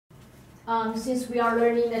Since we are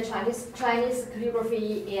learning the Chinese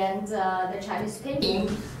calligraphy and the Chinese painting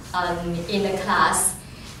in the class,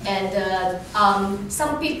 and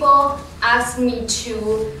some people ask me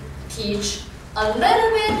to teach a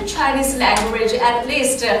little bit Chinese language, at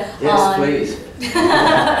least. Yes, please.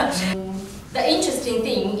 The interesting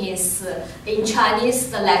thing is in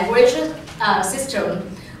Chinese language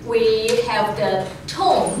system, we have the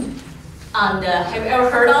tone. And have you ever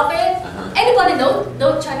heard of it? Anybody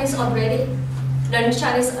know Chinese already? Learn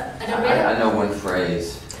Chinese already? I know one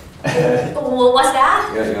phrase. What's that?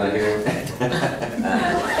 You want to hear it?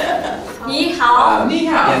 Ni hao. Ni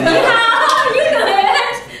hao. Ni hao. You know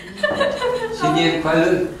it. 新年快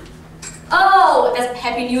乐. Oh, that's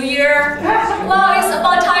Happy New Year. Well, it's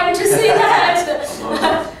about time to say that.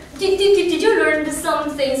 Did you learn some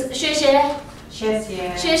things? 谢谢. 谢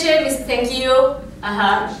谢. 谢谢 means thank you.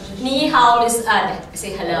 Ni hao means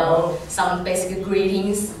say hello. Some basic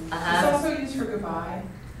greetings. It's also used for goodbye.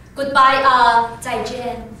 Goodbye. 再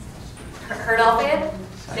见. Heard of it?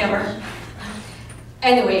 Never.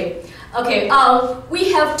 Anyway, okay.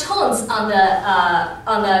 We have tones on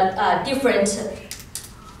the different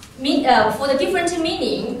for the different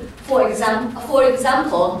meaning. For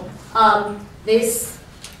example, this.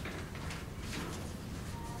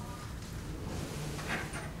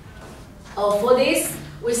 For this,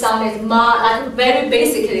 we sound it ma, like very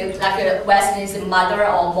basically, like Western is mother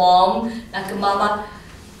or mom, like mama.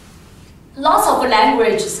 Lots of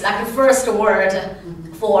languages, like the first word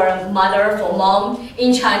for mother, for mom.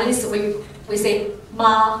 In Chinese, we say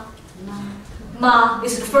ma. Ma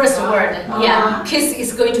is the first word. Yeah, kids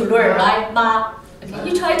is going to learn, right? Ma. Okay,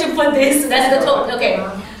 you try to put this. That's the tone. Okay,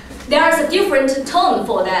 there is a different tone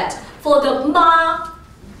for that. For the ma,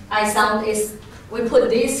 I sound is we put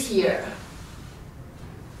this here.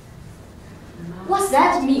 What's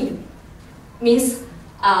that mean? Means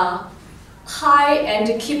high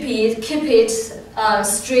and keep it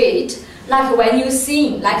straight, like when you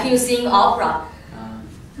sing, opera.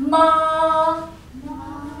 Ma,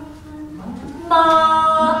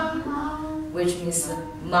 ma, which means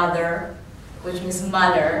mother,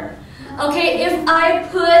 Okay, if I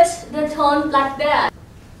put the tone like that.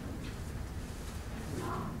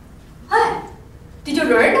 Hi, did you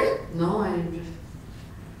learn? No, I didn't.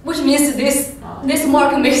 Which means this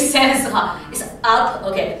mark makes sense, huh? It's up,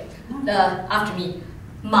 okay. After me,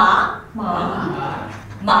 ma,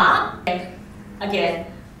 again,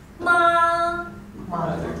 ma,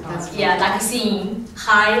 yeah, like singing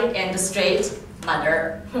high and straight,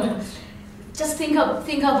 mother. Just think about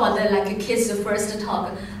the kids first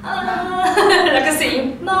talk, like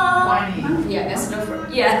singing ma. Yeah, that's the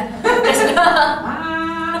first. Yeah, that's the.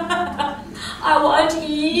 I want to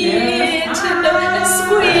eat and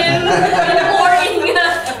scream in the morning.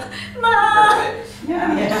 Ma.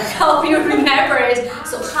 Hope you remember it.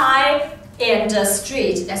 So high and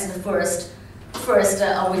straight. That's the first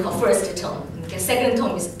we call first tone. Okay, second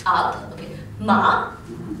tone is up. Okay, ma.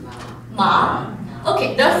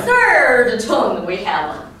 Okay, the third tone we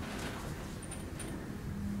have.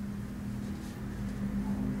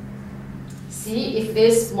 See if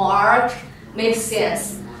this mark makes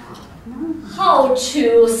sense. How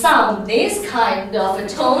to sound this kind of a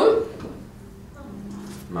tone?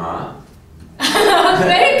 Ma.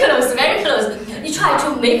 Very close, very close. You try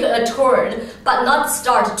to make a turn, but not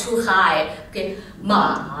start too high. Okay,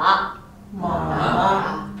 ma.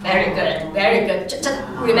 Very good, very good. Just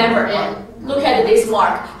remember it. Look at this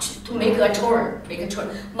mark to make a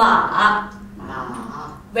turn. Ma.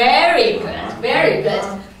 Very good, very good.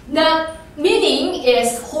 The meaning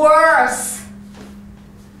is horse.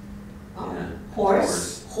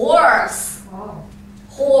 Horse.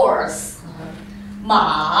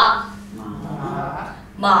 Ma.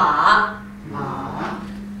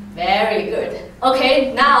 Very good.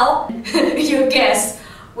 Okay, now you guess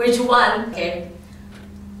which one. Okay.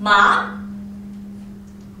 Ma.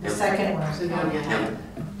 The second one.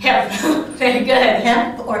 Hemp. Very good.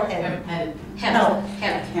 Hemp or hemp?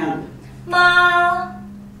 Hemp. Ma.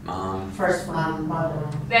 Mom. First one. Mother.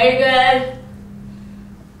 Very good.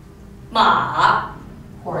 Ma.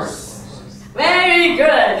 Horse. Very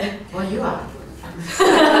good. Well, you are.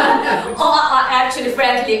 Actually,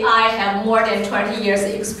 frankly, I have more than 20 years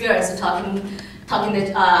experience I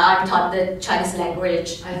taught the Chinese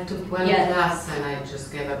language. I took one class and I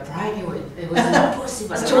just gave up right away. It was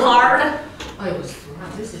impossible. It's too hard. Oh, it was too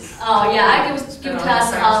hard. This is. Oh yeah, I give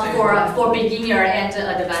class for beginner and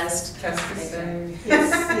advanced.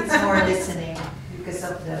 It's more listening because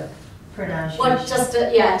of the pronunciation. Well, just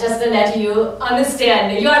to let you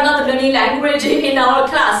understand, you are not learning language in our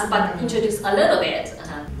class, but introduce a little bit.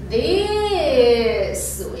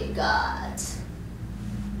 This we got.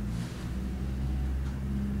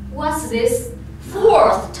 What's this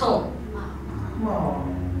fourth tone?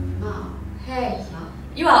 Hey,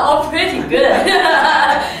 you are all pretty good.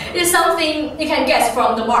 It's something you can guess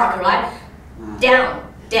from the mark, right?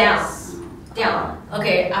 Down, down, down.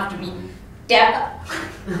 Okay, after me. Down.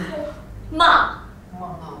 Ma.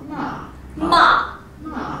 Ma.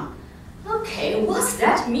 Okay, what's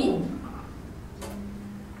that mean?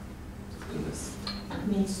 It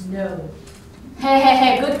means no.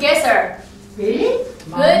 Hey, good guesser. Really?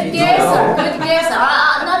 Good guesser, good guesser.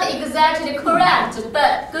 Not exactly correct,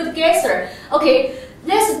 but good guesser. Okay,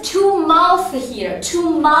 there's two mouths here.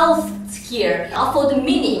 For the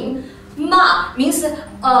meaning, ma means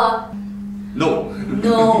No.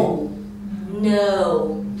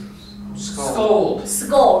 No. Scold.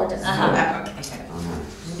 Scold.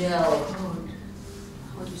 No.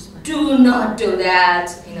 Do not do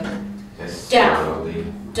that. Down.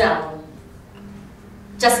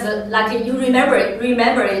 Just like you remember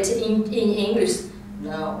it in English.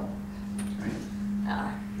 No.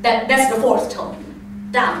 That's the fourth tone.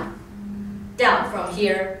 Down from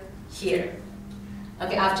here.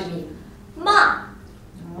 Okay, after me. Ma.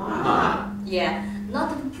 Yeah,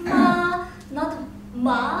 not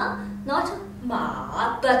ma,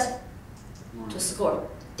 but to score.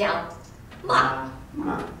 Down. Ma.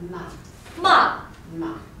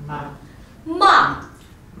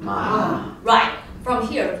 Right. From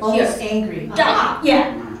here. Almost angry. Down.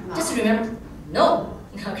 Yeah. Just remember. No.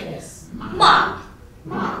 Okay. Ma.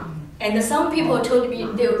 And some people told me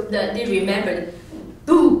they remembered.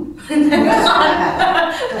 Boo. Because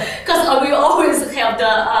we always have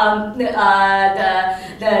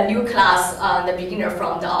the new class, the beginner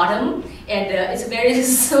from the autumn, and it's very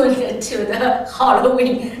soon to the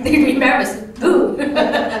Halloween. They remember boo.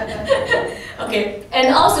 Okay,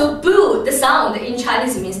 and also boo, the sound in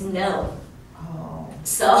Chinese means no.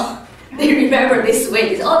 So they remember this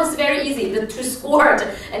way. Oh, this is very easy to score it.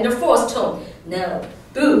 And the fourth tone, no,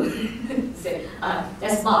 boo. So,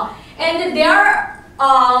 that's ma. And there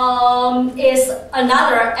is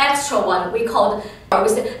another extra one we call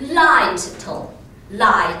light tone,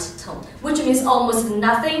 which means almost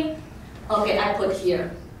nothing. Okay, I put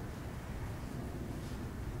here.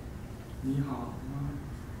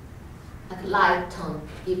 Like light tone.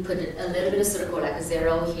 You put a little bit of circle, like a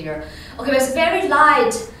zero here. Okay, but it's very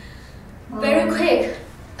light, very quick.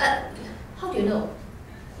 How do you know?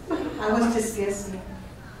 I was just guessing.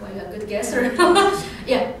 Well, you're a good guesser.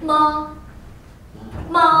 Yeah, ma.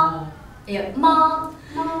 Yeah, ma.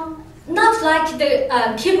 Not like the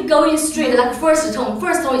keep going straight like first tone.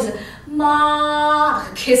 First tone is ma.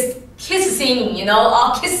 Kiss singing,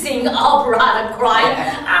 or kissing opera, crying.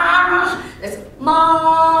 That's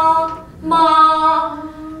ma.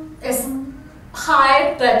 It's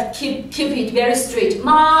high, but keep it very straight.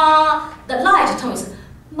 Ma. The light tone is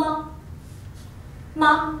ma.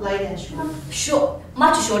 Light and short. Short,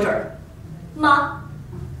 much shorter. Ma.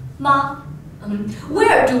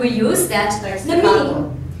 Where do we use that?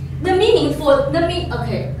 The meaning.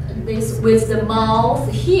 Okay, this with the mouth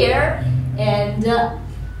here and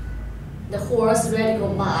the horse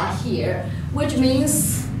radical ma here, which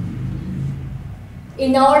means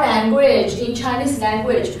in our language, in Chinese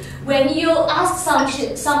language, when you ask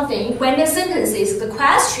something, when the sentence is the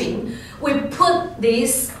question, we put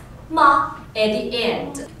this ma at the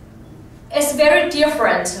end. It's very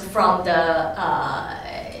different from the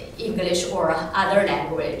English or other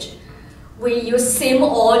language. We use same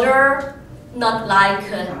order, not like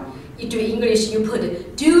you do English, you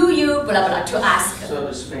put do you blah blah to ask. So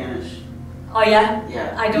does Spanish. Oh yeah?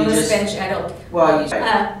 Yeah. I don't know Spanish at all. Well,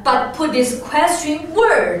 but put this question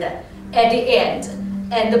word at the end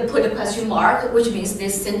and put a question mark, which means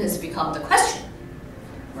this sentence becomes the question.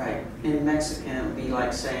 right. In Mexican, it would be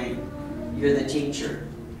like saying, "You're the teacher."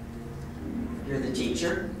 You're the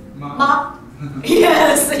teacher. Ma.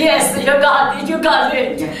 Yes, you got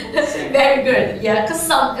it. Yeah, same. Very good. Yeah, because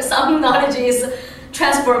some knowledge is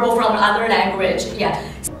transferable from other language. Yeah.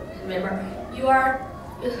 Remember, you are.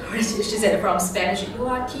 She said from Spanish. You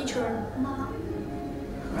are teacher, ma.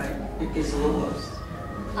 Right. It gets a little lost.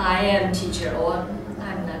 I am teacher, or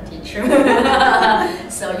I'm not teacher.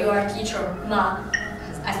 So you are teacher, ma.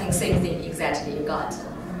 I think same thing exactly. You got.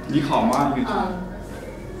 你好吗？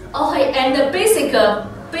 Okay, and the basic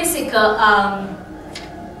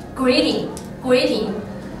greeting.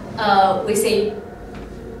 We say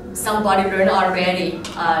somebody learned already.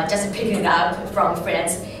 Just pick it up from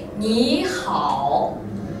friends. 你好.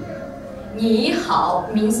 你好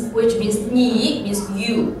which means 你 means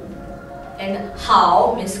you, and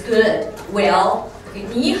好 means good, well, Okay,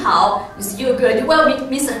 你好 means you're good. Well,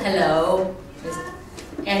 means hello.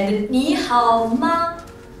 And 你好吗?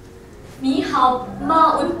 你好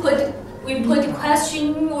吗? We put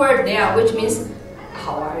question word there, which means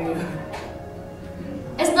how are you?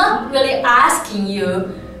 It's not really asking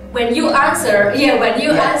you. When you answer, when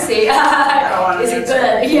you answer, is it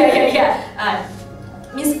good? Yeah.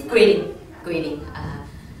 Means greeting.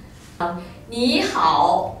 你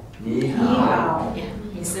好 yeah,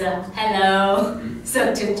 means hello.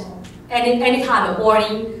 So to any time,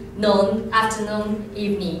 morning, noon, afternoon,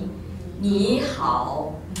 evening. 你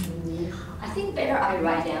好 I think better I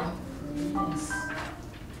write down.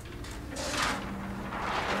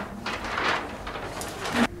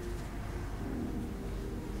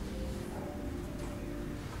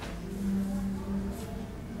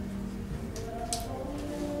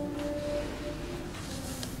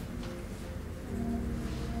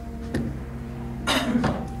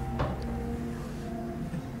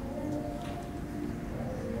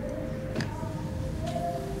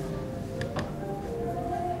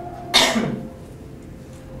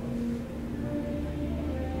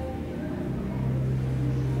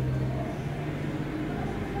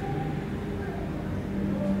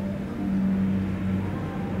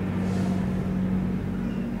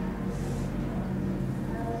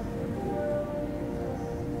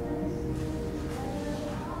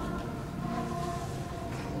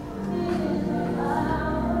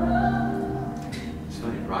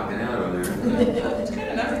 Rocking out over there. It's kind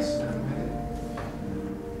of nice.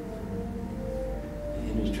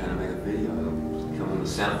 Henry's trying to make a video. It'll come on the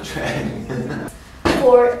soundtrack.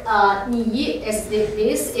 For 你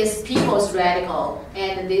this is people's radical,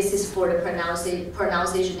 and this is for the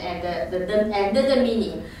pronunciation and the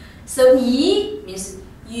meaning. So 你 means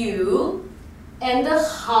you, and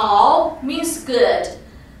好 means good.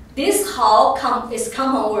 This 好 is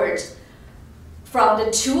common word from the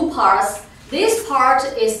two parts. This part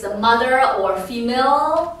is the mother or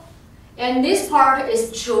female, and this part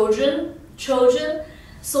is children.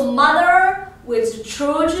 So mother with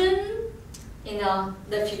children,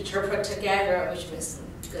 the future put together, which means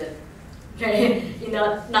good.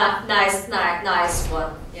 Nice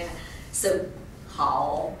one. Yeah. So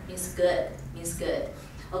好 means good.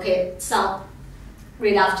 Okay, so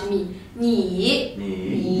read after me. 你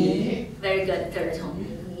very good, third tone.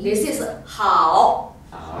 This is 好.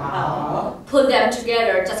 Put them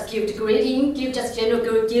together, just give the greeting, give just general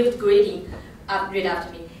give greeting. Read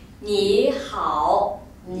after me. 你好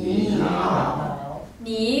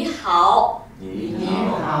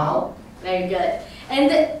Very good. And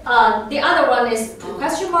the other one is the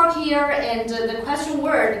question mark here and the question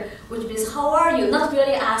word, which means how are you? Not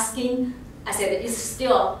really asking. I said it's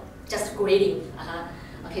still just greeting.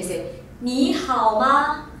 Okay, say 你好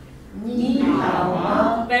吗?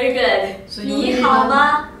 Very good. So 你好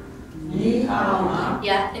吗?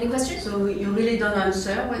 Yeah, any questions? so you really don't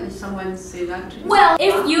answer when someone say that to you? Well,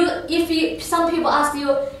 if some people ask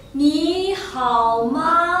you 你好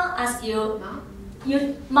吗? Ask you,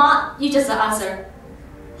 you just answer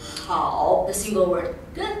好, the single word.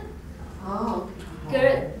 Good. Oh.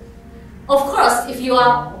 Good. Of course, if you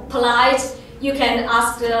are polite, you can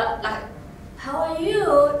ask like, how are you?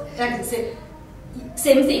 Like say,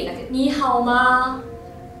 same thing, like 你好吗?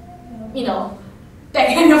 Back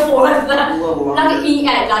and forth, like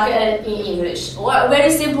in English, or very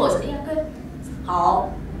simple. Yeah, good. 好,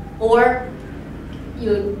 or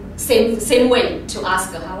you same way to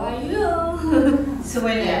ask how are you? So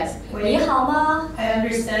when Yes. when 你好吗? I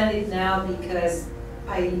understand it now because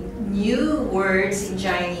I knew words in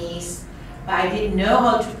Chinese, but I didn't know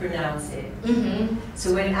how to pronounce it.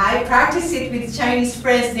 So when I practiced it with Chinese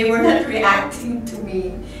friends, they were not reacting to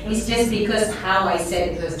me. It's just because how I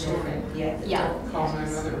said it was different. Yeah. Call my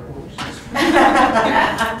mother a horse.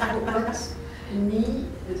 But ni,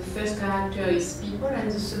 the first character is people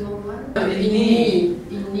and the second one? Ni.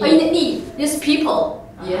 Oh, ni. These people.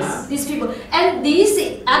 Yes. These people. And this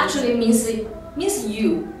actually means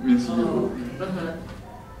you.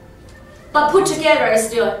 But put together is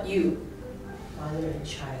still you. Mother and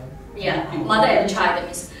child. Yeah, mother and child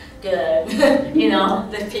means good.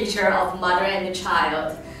 The picture of mother and the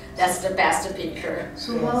child. That's the best picture.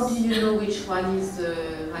 So how do you know which one is the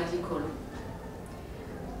radical?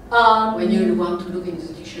 When you want to look in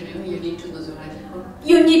the dictionary, you need to know the radical.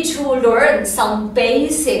 You need to learn some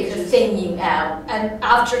basic thing, and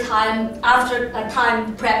after a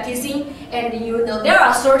time practicing, and there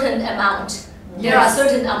are certain amount. There are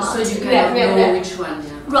certain amounts. So you can know which one.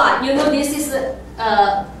 Yeah. Right. This is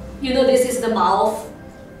this is the mouth.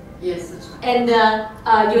 Yes, that's right. And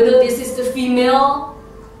this is the female.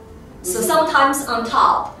 So sometimes on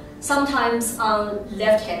top sometimes on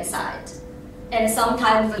left hand side, and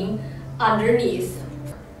sometimes underneath.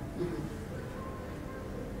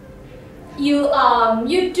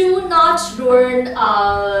 You do not learn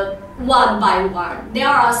one by one. There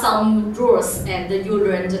are some rules, and you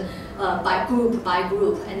learn by group,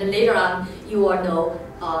 and later on you will know.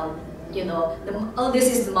 This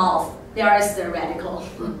is the mouth. There is the radical.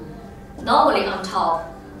 Normally on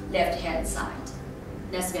top, left hand side.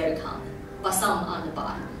 That's very common, but some on the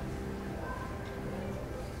bottom.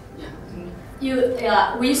 Yeah. You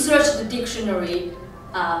research the dictionary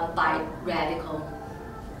by radical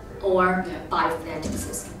or by phonetic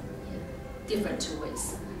system. Yeah. Different two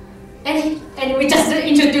ways. And we just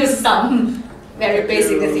introduced some very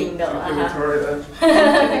basic thing though. Victoria.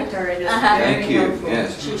 Victoria, that's very Thank you. helpful.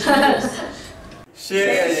 Yes.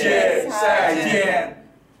 谢谢，再见。